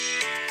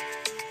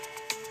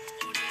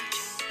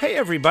Hey,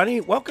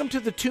 everybody. Welcome to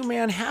the Two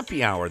Man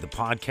Happy Hour, the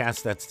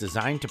podcast that's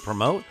designed to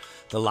promote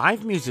the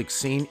live music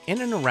scene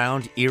in and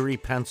around Erie,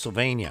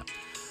 Pennsylvania.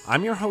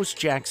 I'm your host,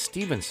 Jack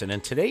Stevenson,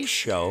 and today's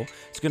show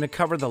is going to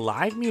cover the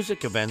live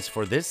music events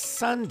for this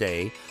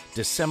Sunday,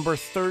 December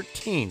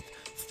 13th,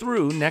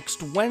 through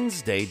next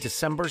Wednesday,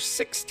 December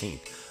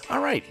 16th. All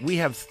right, we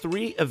have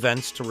 3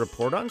 events to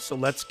report on, so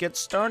let's get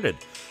started.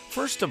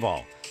 First of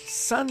all,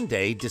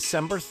 Sunday,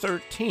 December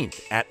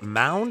 13th at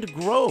Mound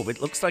Grove.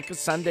 It looks like a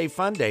Sunday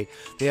fun day.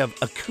 They have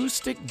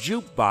acoustic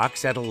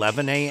jukebox at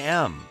 11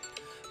 a.m.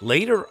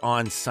 Later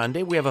on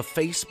Sunday, we have a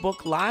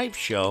Facebook Live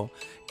show,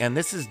 and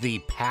this is the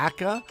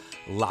PACA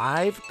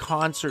Live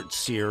Concert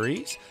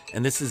Series,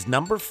 and this is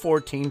number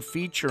 14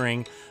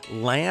 featuring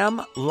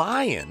Lamb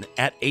Lion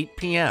at 8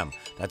 p.m.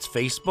 That's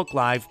Facebook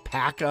Live,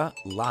 PACA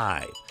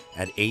Live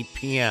at 8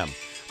 p.m.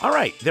 All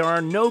right, there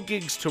are no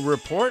gigs to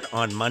report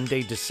on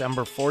Monday,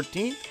 December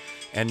 14th,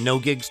 and no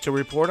gigs to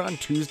report on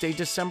Tuesday,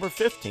 December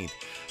 15th.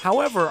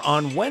 However,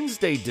 on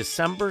Wednesday,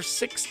 December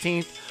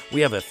 16th,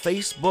 we have a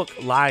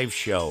Facebook Live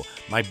show.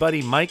 My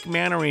buddy Mike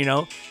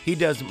Manarino, he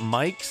does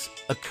Mike's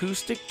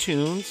Acoustic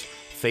Tunes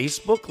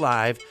Facebook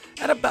Live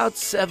at about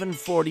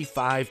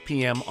 7:45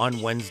 p.m.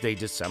 on Wednesday,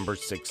 December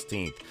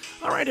 16th.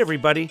 All right,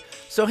 everybody.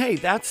 So, hey,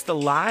 that's the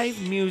live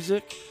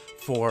music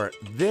for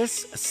this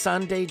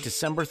Sunday,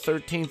 December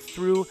 13th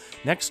through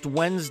next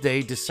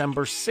Wednesday,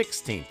 December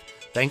 16th.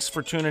 Thanks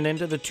for tuning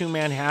into the Two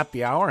Man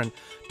Happy Hour, and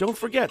don't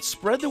forget,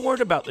 spread the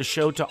word about the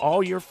show to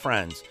all your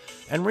friends.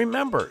 And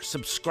remember,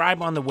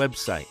 subscribe on the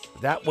website.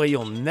 That way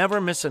you'll never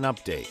miss an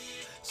update.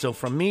 So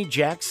from me,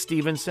 Jack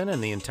Stevenson,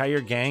 and the entire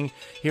gang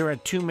here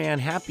at Two Man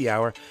Happy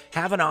Hour,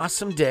 have an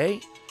awesome day,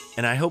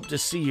 and I hope to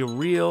see you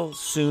real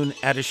soon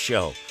at a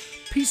show.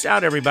 Peace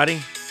out,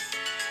 everybody.